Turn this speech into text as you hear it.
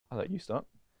I'll let you start.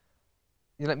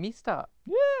 You let me start.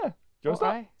 Yeah. Do you want to start?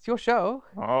 Alright, it's your show.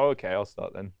 Oh, okay, I'll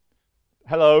start then.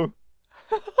 Hello.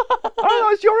 Oh,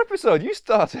 it's your episode. You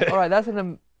start it. All right, that's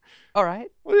an. All right.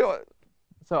 What do you want?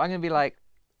 So I'm gonna be like,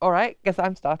 all right, guess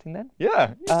I'm starting then.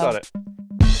 Yeah, you start it.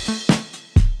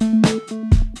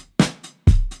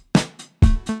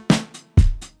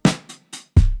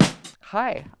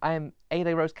 Hi, I'm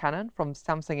Ada Rose Canon from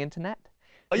Samsung Internet.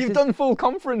 Oh, This you've is- done full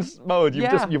conference mode.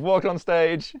 You've walked on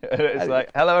stage. And it's like,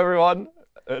 hello everyone.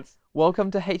 It's Welcome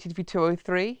to HTTP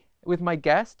 203 with my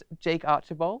guest Jake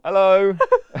Archibald. hello.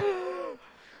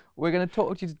 We're gonna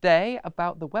talk to you today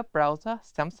about the web browser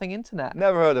Samsung Internet.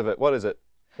 Never heard of it. What is it?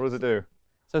 What does it do?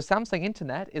 So Samsung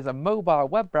Internet is a mobile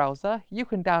web browser you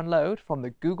can download from the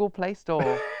Google Play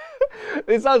Store.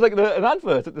 It sounds like an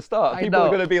advert at the start. I People are know.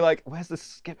 going to be like, "Where's the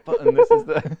skip button? This is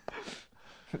the."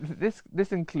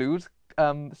 This includes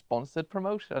sponsored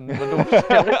promotion.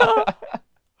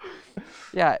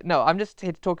 Yeah, no, I'm just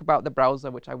here to talk about the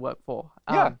browser which I work for.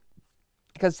 Yeah.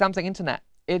 Because Samsung Internet,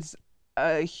 it's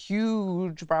a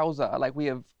huge browser. Like we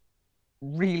have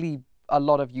really a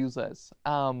lot of users.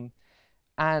 And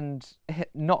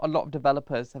not a lot of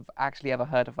developers have actually ever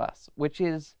heard of us, which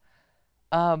is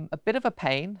a bit of a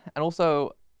pain and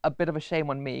also a bit of a shame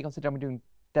on me, considering I'm doing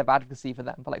dev advocacy for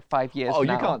them for like 5 years Oh,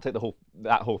 now. you can't take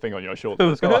that whole thing on your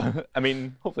shoulders. Come on. I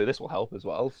mean, hopefully this will help as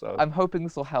well. So I'm hoping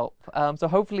this will help. So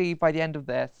hopefully by the end of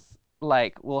this,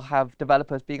 like we'll have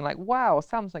developers being like, wow,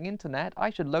 Samsung Internet, I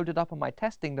should load it up on my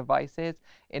testing devices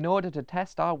in order to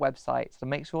test our websites to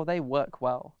make sure they work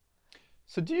well.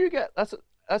 So do you get that's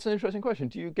an interesting question.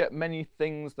 Do you get many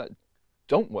things that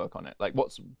don't work on it? Like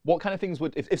what kind of things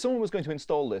would if someone was going to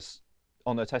install this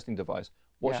on their testing device,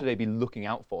 what Yeah. should they be looking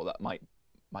out for that might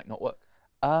not work?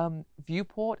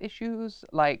 Viewport issues,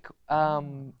 like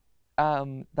the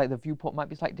viewport might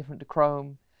be slightly different to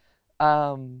Chrome.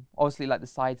 Obviously, like the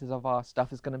sizes of our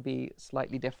stuff is going to be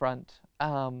slightly different.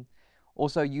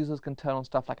 Also, users can turn on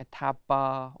stuff like a tab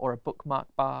bar or a bookmark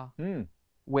bar,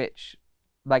 which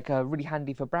like are really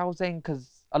handy for browsing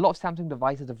because a lot of Samsung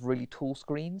devices have really tall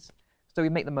screens. So we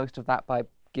make the most of that by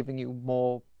giving you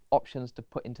more options to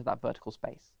put into that vertical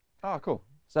space. Oh, cool.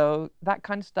 So that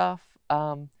kind of stuff.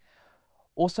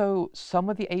 Also, some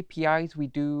of the APIs we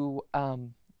do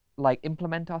like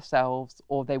implement ourselves,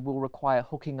 or they will require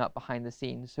hooking up behind the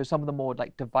scenes. So some of the more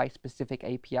like device-specific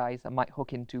APIs that might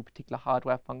hook into particular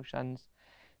hardware functions,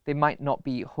 they might not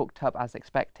be hooked up as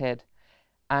expected.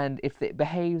 And if it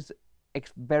behaves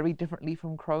very differently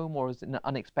from Chrome or is in an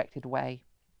unexpected way,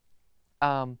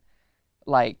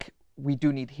 like we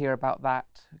do need to hear about that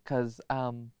because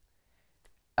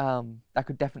that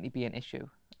could definitely be an issue.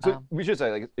 So we should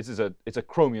say like it's a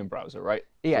Chromium browser, right?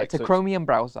 Yeah, Like, it's a so Chromium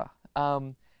browser.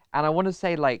 And I want to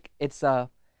say like it's a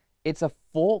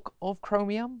fork of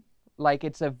Chromium. Like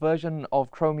it's a version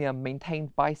of Chromium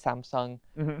maintained by Samsung.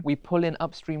 We pull in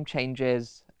upstream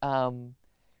changes.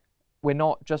 We're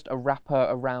not just a wrapper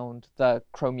around the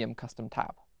Chromium custom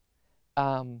tab.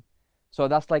 So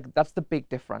that's the big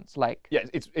difference. Like yeah,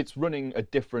 it's running a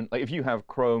different like if you have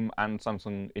Chrome and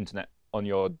Samsung Internet on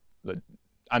your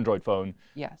Android phone,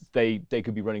 yes, they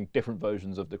could be running different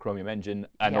versions of the Chromium engine,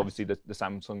 and Yeah. obviously the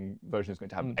Samsung version is going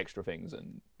to have extra things.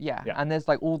 And yeah, Yeah. and there's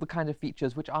like all the kind of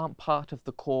features which aren't part of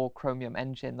the core Chromium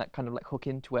engine that kind of like hook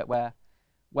into it, where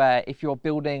if you're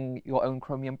building your own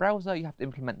Chromium browser, you have to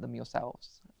implement them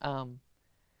yourselves.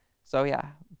 So yeah,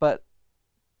 but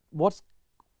what's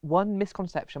one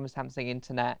misconception with Samsung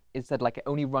Internet is that like it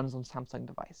only runs on Samsung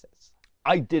devices.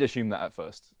 I did assume that at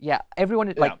first. Yeah, everyone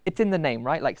like Yeah. it's in the name,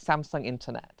 right? Like Samsung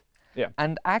Internet. Yeah.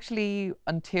 And actually,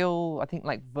 until I think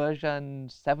like version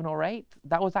 7 or 8,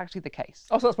 that was actually the case.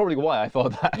 Oh, so that's probably why I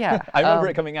thought that. Yeah, I remember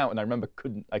it coming out, and I remember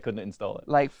I couldn't install it.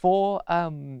 Like for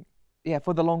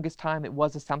the longest time, it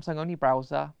was a Samsung only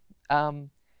browser.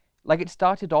 Like it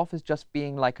started off as just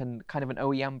being like kind of an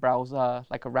OEM browser,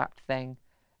 like a wrapped thing.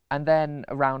 And then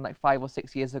around like 5 or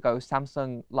 6 years ago,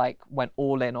 Samsung like went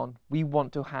all in on, we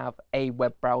want to have a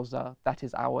web browser that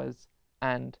is ours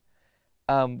and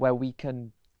where we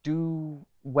can do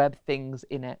web things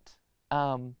in it,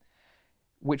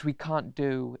 which we can't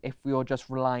do if we are just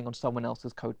relying on someone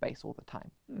else's code base all the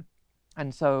time.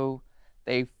 And so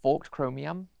they forked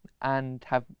Chromium and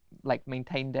have like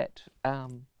maintained it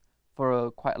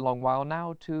for quite a long while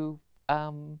now to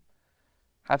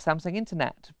have Samsung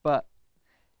Internet. But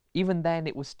even then,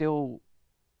 it was still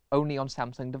only on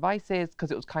Samsung devices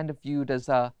because it was kind of viewed as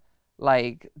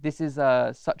like this is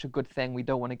such a good thing, we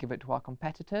don't want to give it to our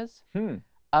competitors.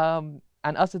 And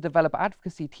us, the developer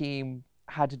advocacy team,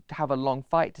 had to have a long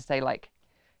fight to say like,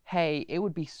 hey, it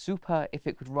would be super if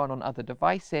it could run on other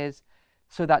devices.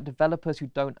 so that developers who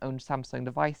don't own Samsung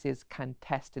devices can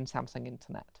test in Samsung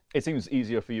Internet. It seems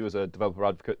easier for you as a developer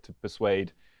advocate to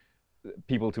persuade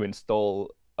people to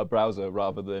install a browser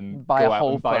rather than Buy go a out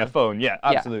whole and buy a phone. Yeah,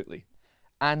 absolutely.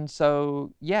 And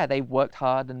so, yeah, they worked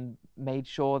hard and made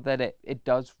sure that it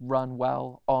does run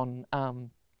well on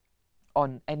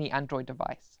any Android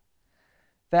device.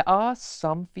 There are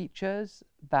some features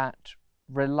that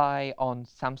rely on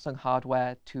Samsung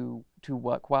hardware to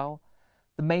work well.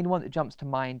 The main one that jumps to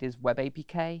mind is Web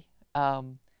APK,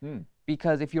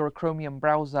 because if you're a Chromium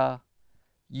browser,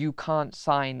 you can't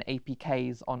sign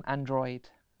APKs on Android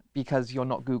because you're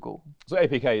not Google. So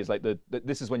APK is like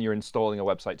this is when you're installing a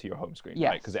website to your home screen, Yes.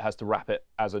 right? Because it has to wrap it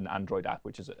as an Android app,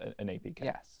 which is an APK.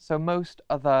 Yes. So most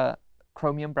other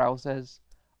Chromium browsers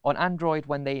on Android,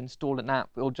 when they install an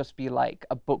app, it'll just be like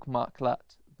a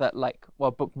bookmarklet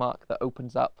bookmark that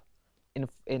opens up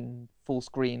in full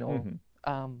screen or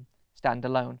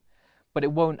standalone, but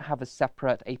it won't have a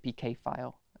separate APK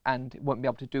file, and it won't be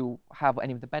able to have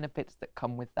any of the benefits that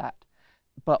come with that.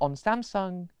 But on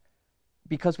Samsung,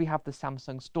 because we have the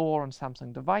Samsung Store on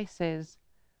Samsung devices,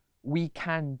 we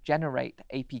can generate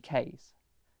APKs.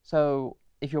 So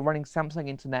if you're running Samsung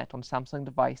Internet on Samsung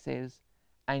devices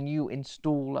and you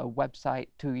install a website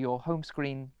to your home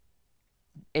screen,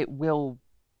 it will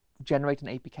generate an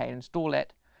APK and install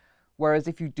it. Whereas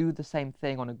if you do the same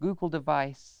thing on a Google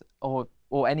device or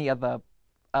any other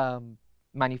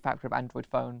manufacturer of Android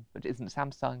phone which isn't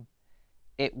Samsung,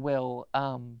 it will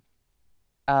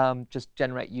just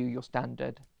generate your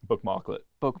standard Bookmarklet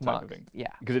bookmark. type of thing.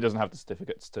 Yeah. Because it doesn't have the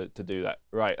certificates to do that.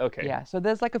 Right, okay. Yeah, so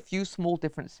there's like a few small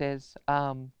differences.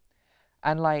 And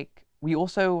like we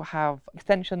also have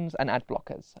extensions and ad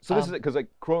blockers. So this is it, because like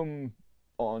Chrome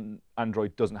on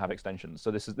Android doesn't have extensions.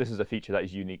 So this is a feature that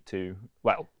is unique to,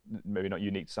 well, maybe not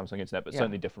unique to Samsung Internet, but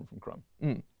certainly different from Chrome.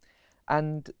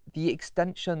 And the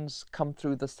extensions come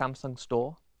through the Samsung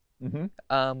Store.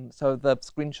 So the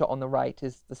screenshot on the right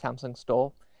is the Samsung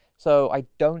Store. So I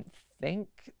don't think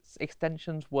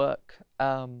extensions work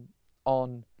on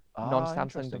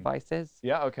non-Samsung devices.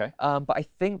 Yeah, okay. But I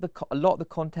think a lot of the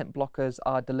content blockers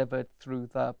are delivered through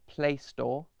the Play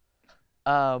Store,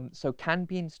 so can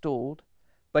be installed.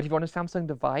 But if you're on a Samsung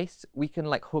device, we can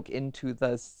like hook into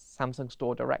the Samsung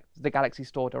Store the Galaxy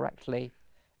Store directly,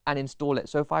 and install it.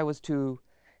 So if I was to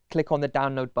click on the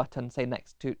download button, say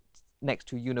next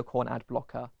to Unicorn Ad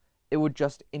Blocker, it would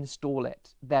just install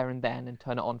it there and then and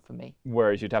turn it on for me.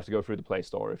 Whereas you'd have to go through the Play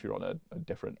Store if you're on a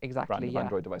different random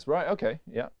Android device. Right, okay,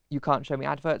 yeah. You can't show me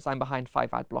adverts. I'm behind 5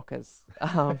 ad blockers.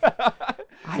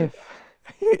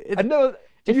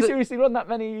 Did you seriously run that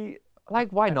many? Like,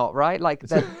 why not, right? Like,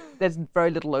 there's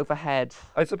very little overhead.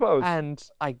 I suppose. And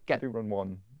I do run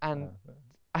one. And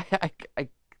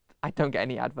I don't get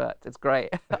any adverts. It's great.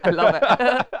 I love it.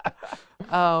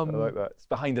 I like that. It's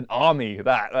behind an army.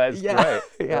 That's great.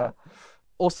 Yeah.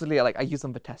 Also, like, I use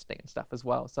them for testing and stuff as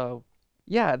well. So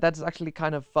yeah, that's actually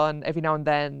kind of fun. Every now and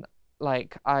then,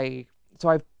 like I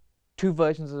have 2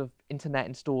 versions of Internet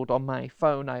installed on my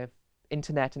phone. I have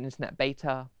Internet and Internet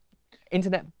Beta.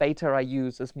 Internet Beta I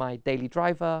use as my daily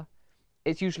driver.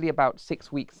 It's usually about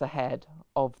 6 weeks ahead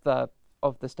of the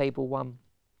stable one.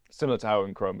 Similar to how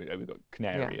in Chrome we've got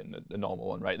Canary and the normal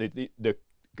one, right? The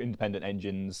independent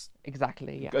engines.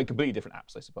 Exactly, yeah. Completely different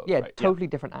apps, I suppose. Yeah, right? totally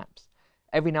different apps.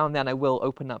 Every now and then I will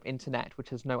open up Internet, which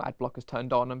has no ad blockers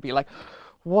turned on, and be like,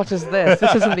 what is this?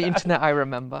 This isn't the Internet I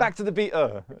remember. Back to the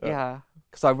beta. Yeah,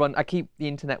 because I keep the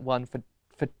Internet one for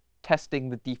testing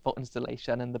the default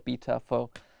installation, and the beta for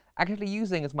actually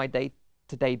using as my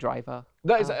day-to-day driver.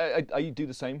 That is, I do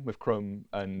the same with Chrome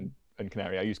and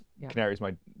Canary. I use Canary as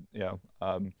my,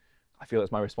 I feel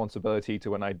it's my responsibility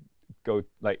to, when I go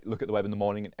look at the web in the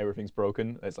morning and everything's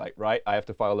broken, it's like, right, I have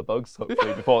to file the bugs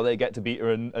hopefully before they get to beta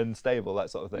and stable,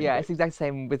 that sort of thing. Yeah, it's the exact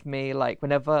same with me. Like,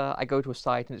 whenever I go to a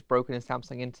site and it's broken in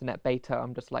Samsung Internet Beta,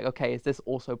 I'm just like, okay, is this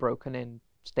also broken in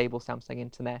stable Samsung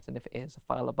Internet? And if it is, I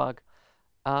file a bug.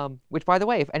 Which, by the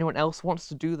way, if anyone else wants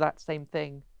to do that same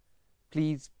thing,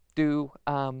 please do.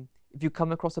 If you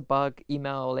come across a bug,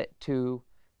 email it to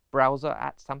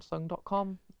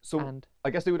browser@samsung.com. So I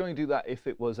guess they would only do that if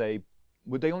it was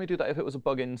would they only do that if it was a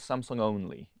bug in Samsung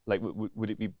only? Like, would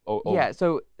it be? Yeah.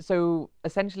 So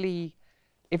essentially,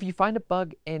 if you find a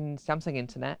bug in Samsung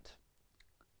Internet,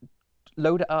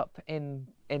 load it up in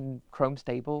Chrome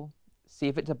Stable, see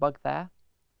if it's a bug there,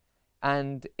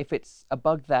 and if it's a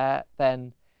bug there,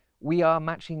 then we are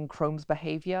matching Chrome's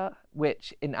behavior,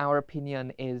 which, in our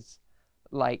opinion, is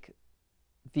like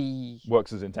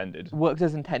works as intended. Works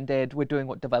as intended. We're doing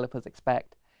what developers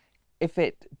expect. If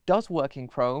it does work in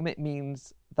Chrome, it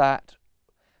means that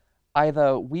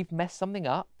either we've messed something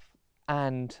up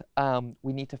and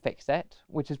we need to fix it,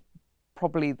 which is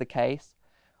probably the case,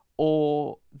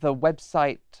 or the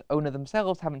website owner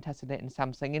themselves haven't tested it in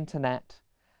Samsung Internet,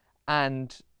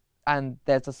 and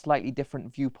there's a slightly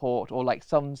different viewport or like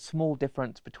some small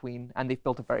difference between, and they've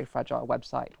built a very fragile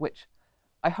website, which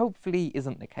I hopefully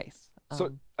isn't the case.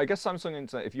 So I guess Samsung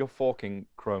Internet, if you're forking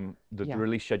Chrome, the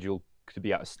release schedule could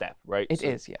be out of step, right? It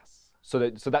is, yes. So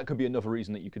that could be another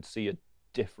reason that you could see a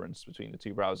difference between the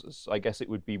two browsers. So I guess it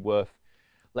would be worth,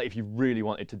 like, if you really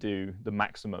wanted to do the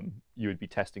maximum, you would be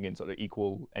testing in sort of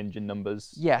equal engine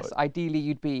numbers. Yes, ideally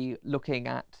you'd be looking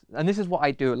at, and this is what I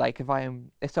do. Like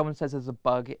if someone says there's a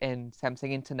bug in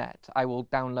Samsung Internet, I will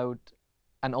download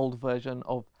an old version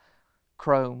of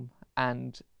Chrome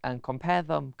and compare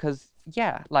them. Because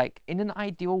yeah, like in an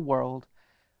ideal world,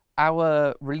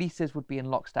 our releases would be in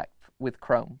lockstep with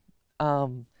Chrome,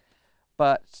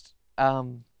 but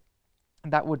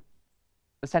that would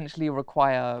essentially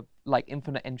require like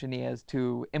infinite engineers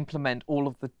to implement all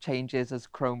of the changes as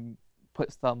Chrome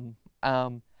puts them,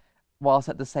 whilst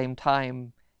at the same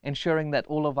time ensuring that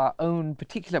all of our own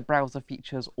particular browser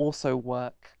features also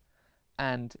work,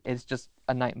 and it's just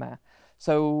a nightmare.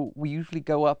 So we usually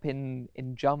go up in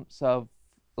jumps of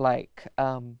like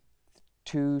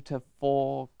 2 to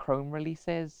 4 Chrome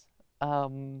releases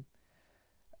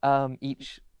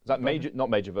each. Is that major,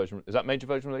 not major version? Is that major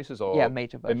version releases or? Yeah,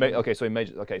 major version. Okay, so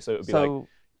so it would be like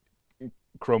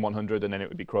Chrome 100, and then it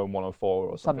would be Chrome 104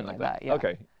 or something like that. Yeah.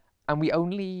 Okay. And we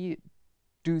only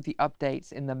do the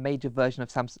updates in the major version of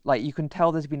Samsung. Like you can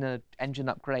tell there's been an engine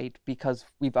upgrade because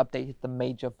we've updated the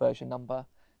major version number.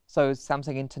 So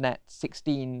Samsung Internet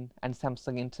 16 and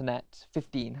Samsung Internet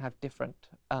 15 have different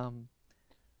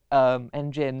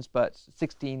engines, but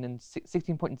 16.0 and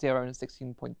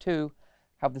 16.2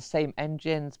 have the same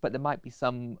engines, but there might be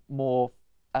some more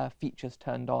features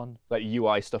turned on, like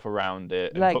UI stuff around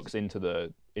it, and like, hooks into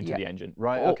the engine,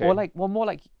 right? Okay. Or more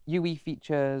like UE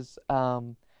features,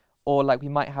 or like we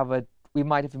might have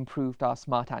improved our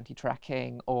smart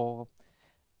anti-tracking, or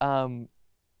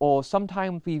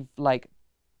sometimes we've like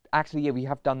we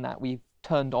have done that. We've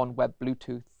turned on web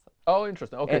Bluetooth. Oh,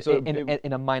 interesting. Okay, so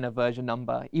in a minor version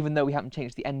number, even though we haven't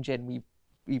changed the engine,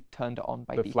 we've turned it on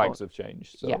by default. The flags have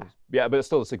changed. So, yeah, but it's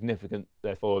still a significant,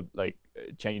 therefore, like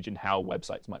change in how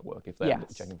websites might work if they're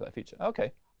checking for that feature.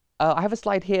 Okay. I have a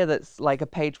slide here that's like a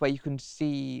page where you can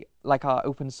see like our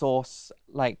open source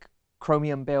like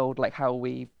Chromium build, like how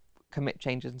we commit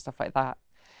changes and stuff like that.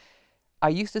 I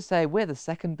used to say we're the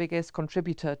second biggest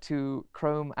contributor to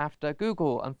Chrome after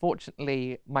Google.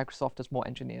 Unfortunately, Microsoft has more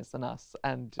engineers than us,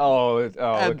 and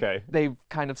okay. They've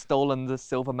kind of stolen the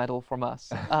silver medal from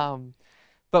us.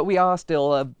 But we are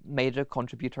still a major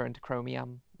contributor into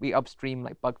Chromium. We upstream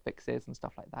like bug fixes and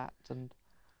stuff like that. And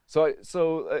so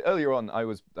earlier on, I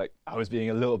was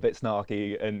being a little bit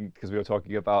snarky, and because we were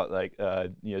talking about like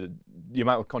the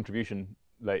amount of contribution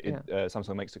like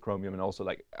Samsung makes to Chromium, and also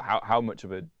like how much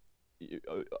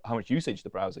usage the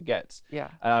browser gets.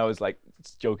 Yeah. And I was like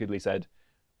jokingly said,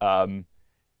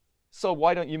 so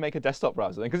why don't you make a desktop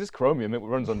browser then? Because it's Chromium, it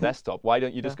runs on desktop. Why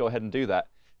don't you just go ahead and do that?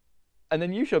 And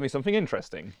then you showed me something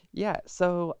interesting. Yeah,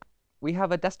 so we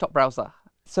have a desktop browser.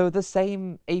 So the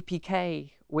same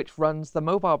APK which runs the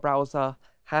mobile browser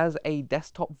has a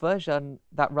desktop version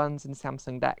that runs in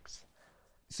Samsung DeX.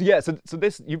 So yeah, so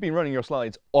this, you've been running your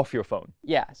slides off your phone.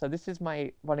 Yeah, so this is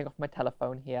running off my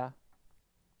telephone here.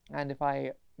 And if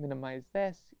I minimize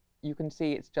this, you can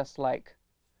see it's just like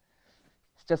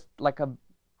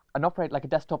a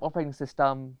desktop operating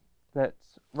system that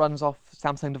runs off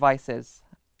Samsung devices.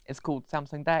 It's called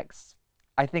Samsung DeX.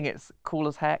 I think it's cool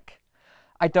as heck.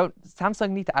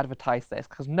 Samsung need to advertise this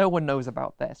because no one knows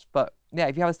about this. But yeah,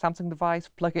 if you have a Samsung device,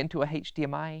 plug it into a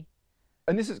HDMI.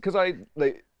 And this is because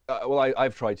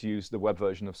I've tried to use the web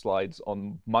version of slides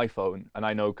on my phone, and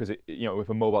I know because with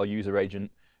a mobile user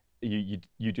agent,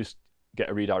 you just get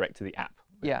a redirect to the app.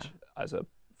 Which, as a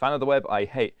fan of the web, I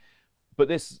hate. But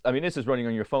this is running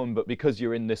on your phone, but because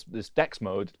you're in this DeX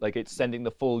mode, like it's sending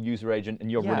the full user agent,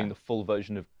 and you're running the full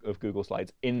version of Google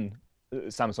Slides in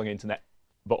Samsung Internet,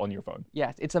 but on your phone.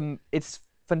 Yes, it's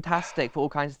fantastic for all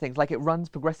kinds of things. Like it runs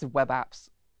progressive web apps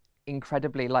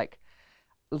incredibly. Like,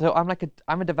 so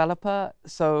I'm a developer,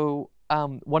 so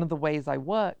one of the ways I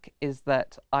work is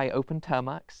that I open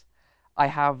Termux. I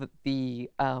have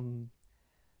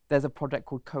there's a project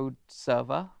called Code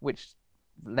Server, which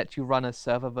lets you run a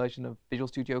server version of Visual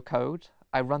Studio Code.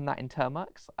 I run that in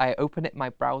Termux. I open it in my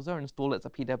browser, install it as a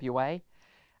PWA,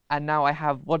 and now I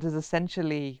have what is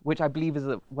essentially, which I believe is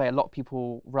the way a lot of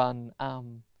people run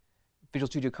Visual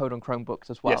Studio Code on Chromebooks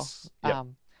as well. Yes. Yep.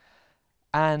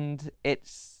 And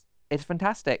it's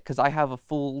fantastic because I have a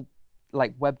full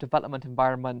like web development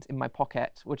environment in my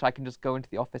pocket, which I can just go into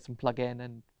the office and plug in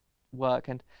and work.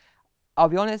 And I'll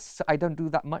be honest, I don't do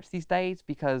that much these days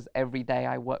because every day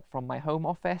I work from my home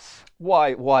office.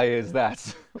 Why is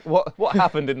that? What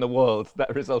happened in the world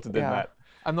that resulted in that?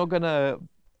 I'm not gonna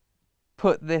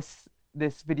put this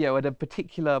video at a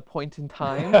particular point in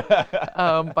time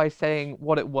by saying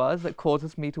what it was that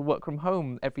causes me to work from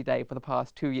home every day for the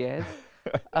past 2 years.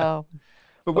 But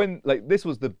when this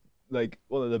was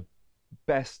one of the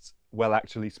best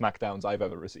actually smackdowns I've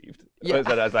ever received. Yeah.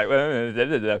 I was like,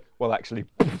 well actually,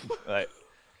 like,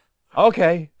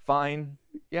 okay, fine,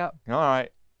 yeah, all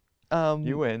right,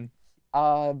 you win.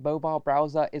 Our mobile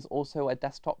browser is also a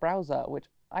desktop browser, which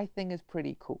I think is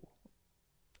pretty cool.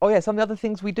 Oh yeah, some of the other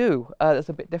things we do that's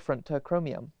a bit different to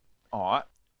Chromium. All right.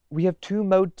 We have 2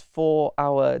 modes for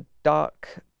our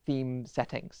dark theme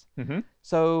settings.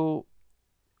 So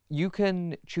you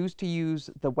can choose to use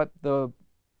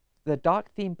the dark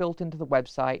theme built into the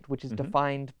website, which is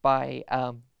defined by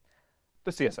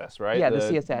the CSS, right? Yeah, the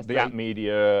CSS. The app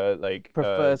media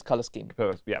prefers color scheme.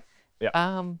 Yeah.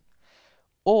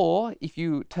 Or if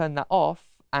you turn that off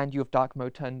and you have dark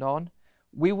mode turned on,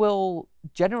 we will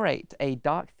generate a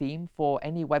dark theme for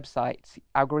any website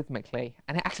algorithmically,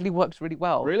 and it actually works really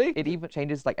well. Really? It even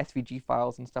changes like SVG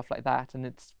files and stuff like that, and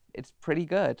it's pretty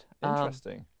good.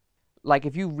 Interesting. Like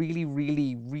if you really,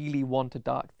 really, really want a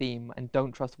dark theme and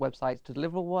don't trust websites to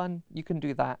deliver one, you can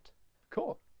do that.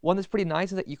 Cool. One that's pretty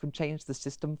nice is that you can change the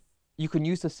system. You can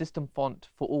use the system font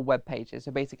for all web pages.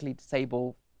 So basically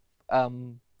disable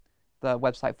the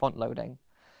website font loading.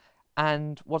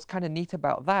 And what's kind of neat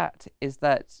about that is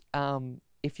that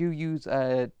if you use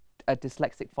a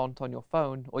dyslexic font on your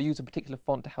phone or use a particular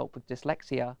font to help with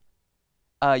dyslexia,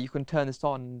 you can turn this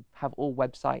on and have all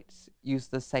websites use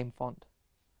the same font.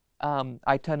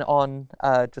 I turn it on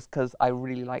just because I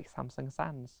really like Samsung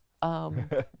Sans.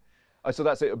 So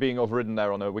that's it being overridden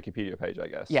there on a Wikipedia page, I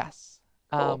guess. Yes.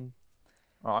 Cool.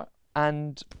 All right.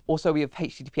 And also we have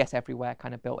HTTPS everywhere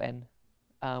kind of built in,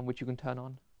 which you can turn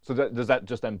on. So does that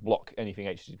just then block anything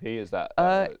HTTP? Is that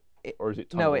or is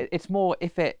it no? It's more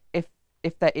if there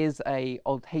is a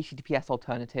HTTPS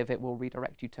alternative, it will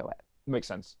redirect you to it. Makes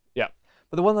sense. Yeah.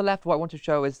 But the one on the left, what I want to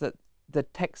show is that the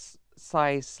text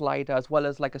size slider, as well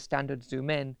as like a standard zoom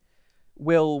in,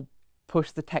 will push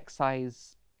the text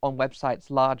size on websites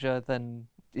larger than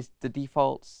is the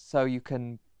defaults, so you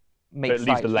can make. But it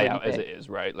leaves the layout really as it is,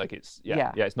 right? Like it's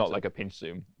it's not like a pinch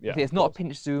zoom. Yeah. It's not a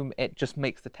pinch zoom. It just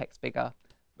makes the text bigger.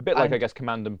 A bit like I guess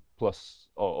Command and plus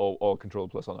or Control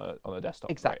plus on a desktop.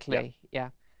 Exactly. Right? Yeah.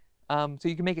 So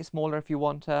you can make it smaller if you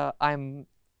want. I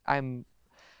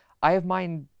have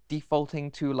mine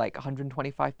defaulting to like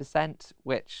 125%,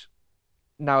 which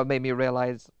now it made me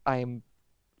realize I'm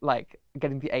like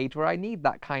getting the age where I need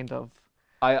that kind of.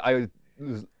 I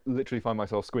literally find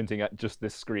myself squinting at just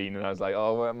this screen, and I was like,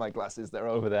 oh, where are my glasses? They're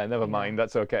over there. Never mind.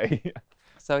 That's okay.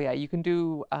 So yeah, you can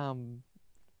do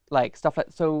like stuff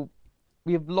like so.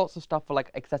 We have lots of stuff for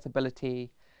like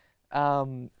accessibility,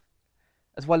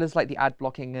 as well as like the ad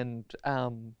blocking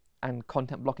and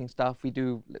content blocking stuff.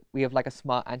 We have like a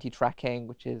smart anti-tracking,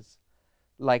 which is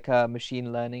like a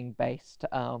machine learning based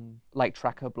like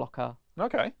tracker blocker.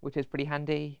 Okay. Which is pretty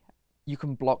handy. You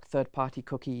can block third-party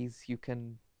cookies. You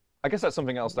can. I guess that's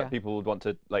something else that people would want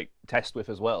to like test with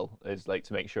as well, is like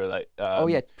to make sure that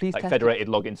please like test federated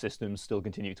login systems still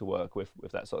continue to work with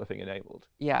that sort of thing enabled.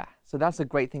 Yeah, so that's a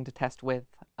great thing to test with.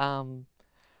 And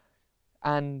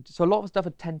so a lot of stuff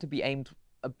would tend to be aimed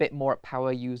a bit more at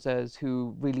power users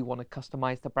who really want to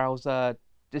customize the browser,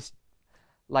 just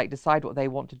like decide what they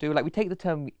want to do. Like we take the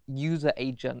term user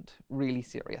agent really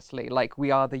seriously. Like we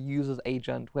are the user's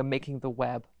agent. We're making the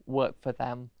web work for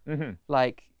them.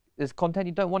 Like there's content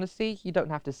you don't want to see, you don't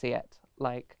have to see it.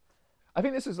 Like, I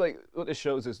think this is like what this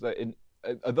shows is that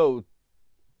although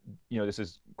this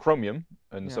is Chromium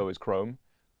and so is Chrome,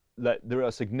 that there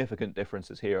are significant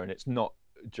differences here, and it's not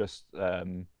just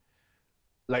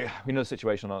like we know the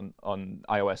situation on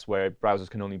iOS where browsers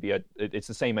can only be it's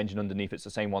the same engine underneath, it's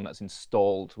the same one that's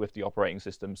installed with the operating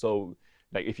system. So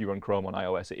like if you run Chrome on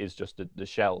iOS, it is just the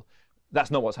shell. That's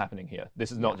not what's happening here.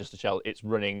 This is not just a shell. It's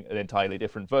running an entirely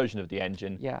different version of the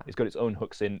engine. Yeah. It's got its own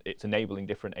hooks in. It's enabling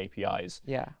different APIs.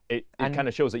 Yeah. It kind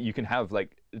of shows that you can have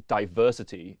like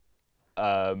diversity,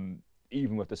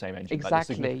 even with the same engine.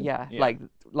 Exactly. Yeah.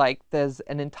 Like there's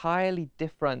an entirely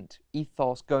different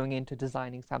ethos going into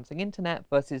designing Samsung Internet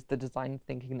versus the design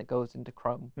thinking that goes into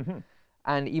Chrome.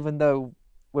 And even though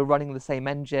we're running the same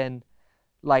engine,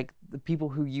 like the people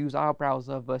who use our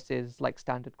browser versus like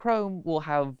standard Chrome will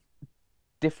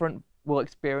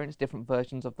experience different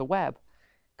versions of the web,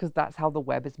 because that's how the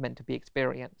web is meant to be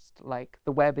experienced. Like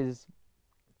the web isn't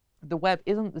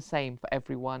the same for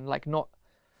everyone. Like not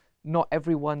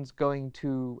everyone's going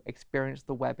to experience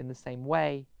the web in the same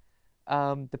way,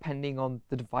 depending on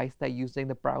the device they're using,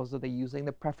 the browser they're using,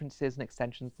 the preferences and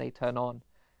extensions they turn on.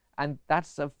 And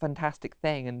that's a fantastic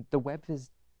thing. And the web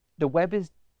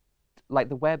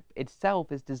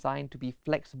itself is designed to be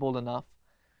flexible enough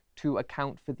to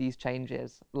account for these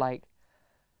changes.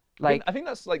 I think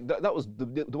that's like that was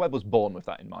the web was born with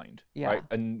that in mind, right?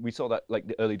 And we saw that like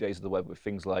the early days of the web with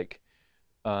things like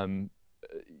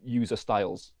user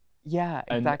styles. Yeah,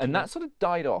 exactly. And that sort of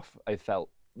died off, I felt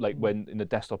like, when in the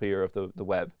desktop era of the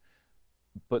web.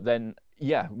 But then,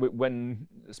 yeah, when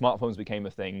smartphones became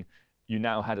a thing, you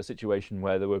now had a situation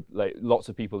where there were like lots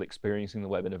of people experiencing the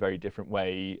web in a very different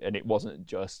way, and it wasn't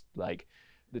just like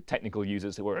the technical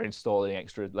users who were installing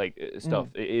extra like stuff.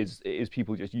 It is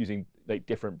people just using like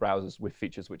different browsers with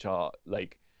features which are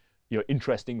like, you know,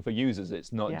 interesting for users.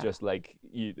 It's not just like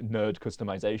nerd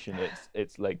customization.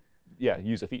 It's like, yeah,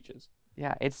 user features.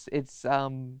 Yeah, it's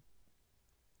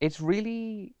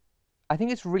really, I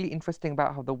think it's really interesting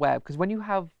about how the web, because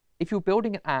if you're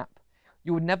building an app,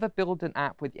 you would never build an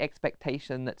app with the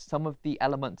expectation that some of the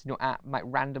elements in your app might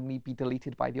randomly be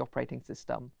deleted by the operating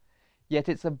system. Yet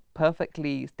it's a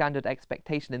perfectly standard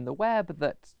expectation in the web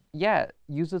that, yeah,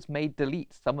 users may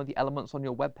delete some of the elements on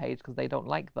your web page because they don't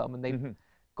like them and they've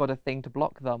got a thing to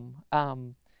block them.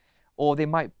 Or they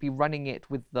might be running it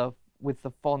with the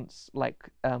fonts like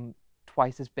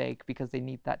twice as big because they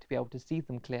need that to be able to see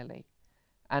them clearly.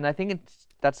 And I think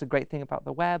that's a great thing about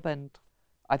the web, and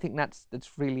I think that's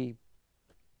really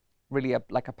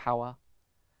like a power.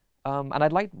 And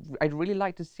I'd really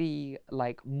like to see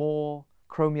like more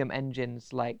Chromium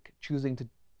engines like choosing to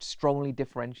strongly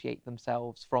differentiate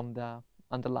themselves from the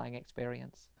underlying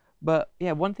experience. But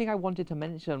yeah, one thing I wanted to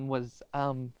mention was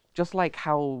just like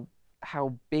how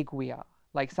big we are.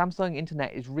 Like Samsung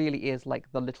Internet really is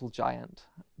like the little giant.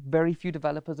 Very few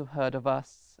developers have heard of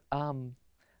us.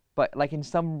 But like in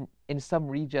some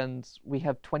regions, we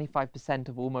have 25%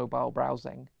 of all mobile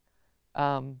browsing.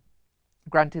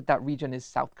 Granted, that region is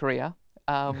South Korea,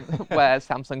 where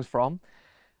Samsung's from.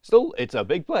 Still, it's a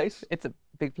big place. It's a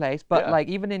big place, but like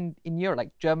even in Europe,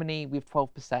 like Germany, we have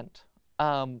 12%.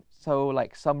 So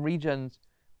like some regions,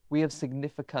 we have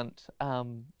significant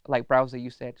like browser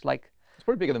usage. Like it's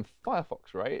probably bigger than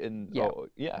Firefox, right?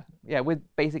 Yeah, we're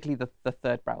basically the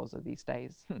third browser these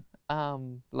days.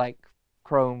 Like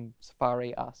Chrome,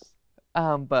 Safari, us.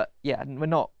 But yeah, we're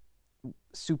not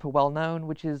super well known,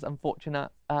 which is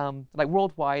unfortunate. Like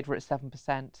worldwide, we're at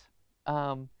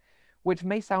 7%, which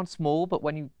may sound small, but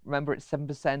when you remember it's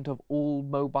 7% of all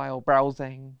mobile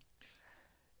browsing.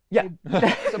 Yeah,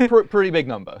 it's a pretty big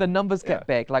number. The numbers get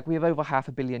big. Like we have over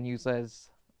 500 million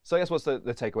users. So I guess what's the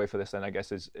takeaway for this then? I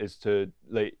guess is to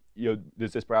like, you know,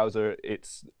 there's this browser.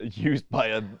 It's used by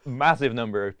a massive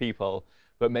number of people,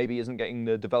 but maybe isn't getting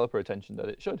the developer attention that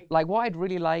it should. Like what I'd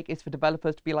really like is for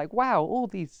developers to be like, wow, all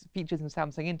these features in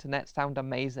Samsung Internet sound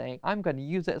amazing. I'm going to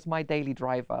use it as my daily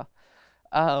driver.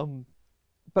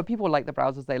 But people like the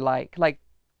browsers they like. Like,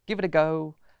 give it a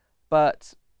go.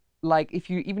 But like,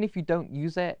 even if you don't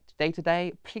use it day to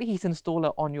day, please install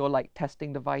it on your like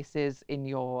testing devices in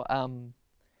your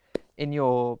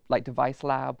like device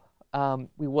lab.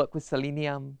 We work with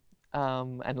Selenium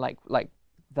and like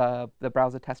the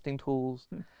browser testing tools.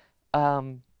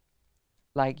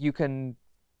 Like you can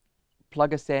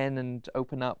plug us in and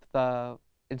open up the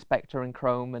inspector in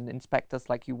Chrome and inspect us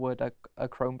like you would a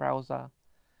Chrome browser.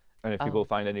 And if people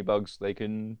find any bugs, they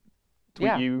can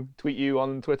tweet you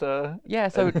on Twitter. Yeah,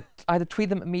 so either tweet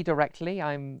them at me directly,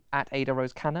 I'm at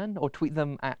Rose Canon, or tweet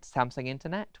them at Samsung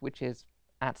Internet, which is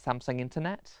at Samsung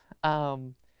Internet.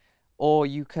 Or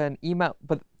you can email,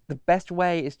 but the best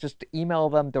way is just to email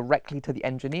them directly to the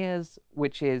engineers,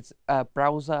 which is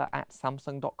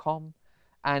browser@samsung.com,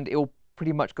 and it will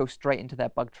pretty much go straight into their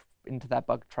bug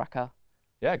tracker.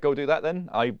 Yeah, go do that then.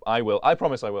 I will. I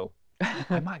promise I will.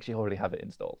 I might actually already have it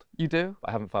installed. You do? But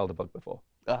I haven't filed a bug before.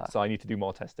 So I need to do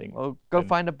more testing. Well, go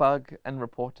find a bug and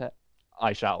report it.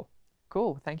 I shall.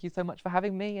 Cool. Thank you so much for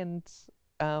having me, and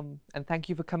thank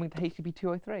you for coming to HTTP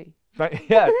 203.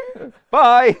 Yeah.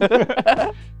 Bye.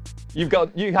 You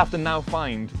have to now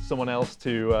find someone else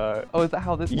to. Oh, is that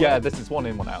how this works? Yeah, this is one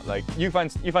in, one out. Like you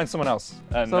find someone else,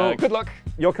 and so, good luck.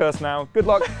 You're cursed now. Good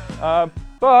luck.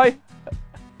 Bye.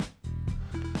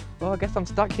 Well, I guess I'm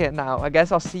stuck here now. I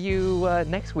guess I'll see you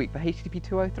next week for HTTP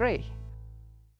 203.